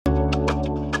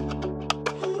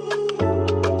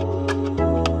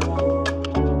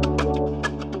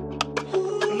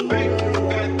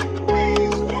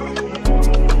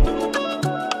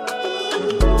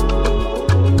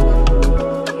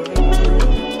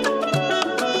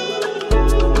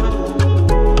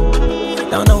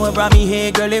Don't know what brought me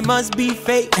here, girl, it must be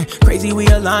fate. Crazy we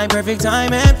align, perfect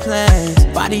time and place.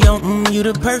 Body on, you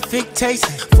the perfect taste.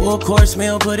 Full course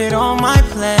meal, put it on my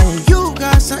plate. You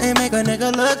got something, make a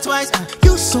nigga look twice.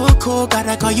 You so cool,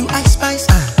 gotta call you Ice Spice.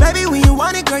 Baby, when you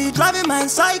want it, girl, you driving my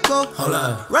psycho. Hold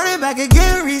up, run it back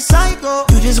again, recycle.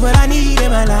 You just what I need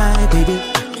in my life, baby.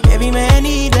 Every man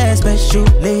need that special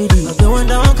lady. The one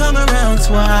don't come around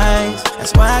twice.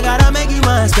 That's why I gotta make you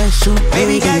my special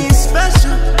baby. Girl, you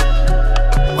special.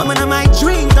 Woman of my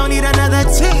dreams, don't need another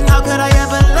team. How could I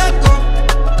ever let go?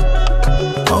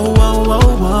 Oh, oh,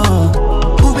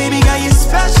 oh, oh. Ooh, baby, girl, you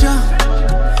special.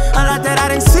 A lot that I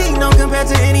didn't see, no compared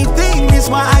to anything. That's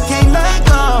why I can't let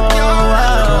go.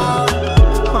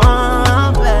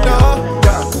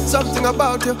 Something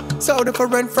about you, so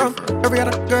different from every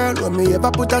other girl when me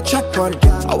ever put a check on.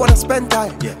 I wanna spend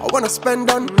time, I wanna spend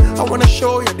on. I wanna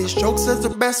show you these strokes is the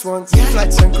best ones.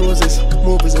 Flights and cruises,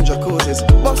 movies and jacuzzis.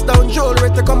 Bust down jewelry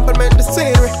to compliment the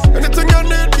scenery. Anything you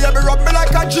need, baby, rub me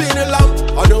like a genie lamp.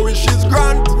 I know if she's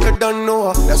grand, you don't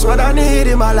know her. That's what I need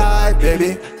in my life,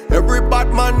 baby. Every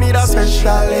bad man need a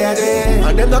special lady,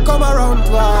 and them they come around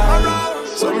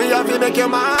twice. So me have to make you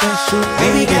mine.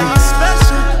 Baby, get me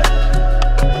special.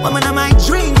 Woman of my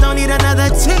dreams, don't need another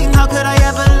team. How could I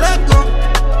ever let go?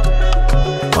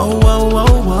 Oh, oh,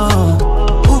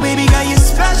 oh, oh. Ooh, baby, girl, you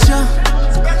special.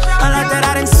 A lot that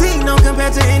I didn't see, no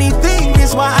compared to anything.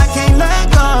 That's why I can't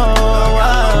let go.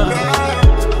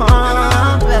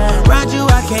 Around you,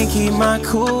 I can't keep my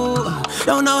cool.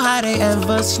 Don't know how they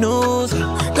ever snooze.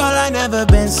 Girl, I never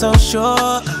been so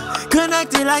sure.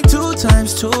 Connected like 2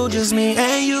 times 2, just me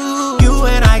and you. You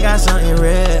and I got something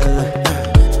real.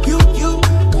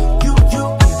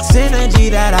 Synergy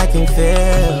that I can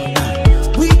feel.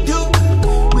 We do.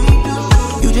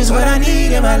 You just what I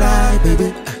need in my life,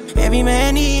 baby. Every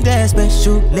man need that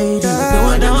special lady. No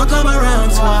one don't come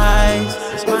around twice.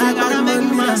 That's why I gotta make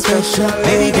you my special.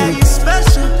 Baby, girl, you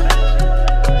special.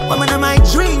 Woman of my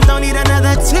dreams, don't need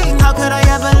another team. How could I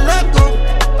ever let go?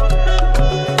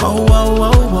 Oh,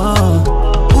 oh,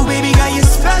 oh, oh. Ooh, baby, girl, you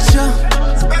special.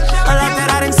 A lot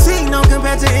that I didn't see, no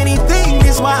compared to anything.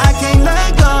 That's why I can't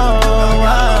let go.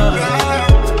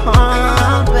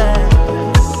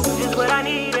 Just what I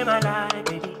need in my life,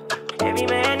 baby. Every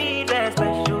man needs that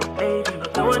special lady.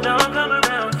 No one don't come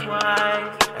around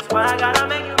twice. That's why I gotta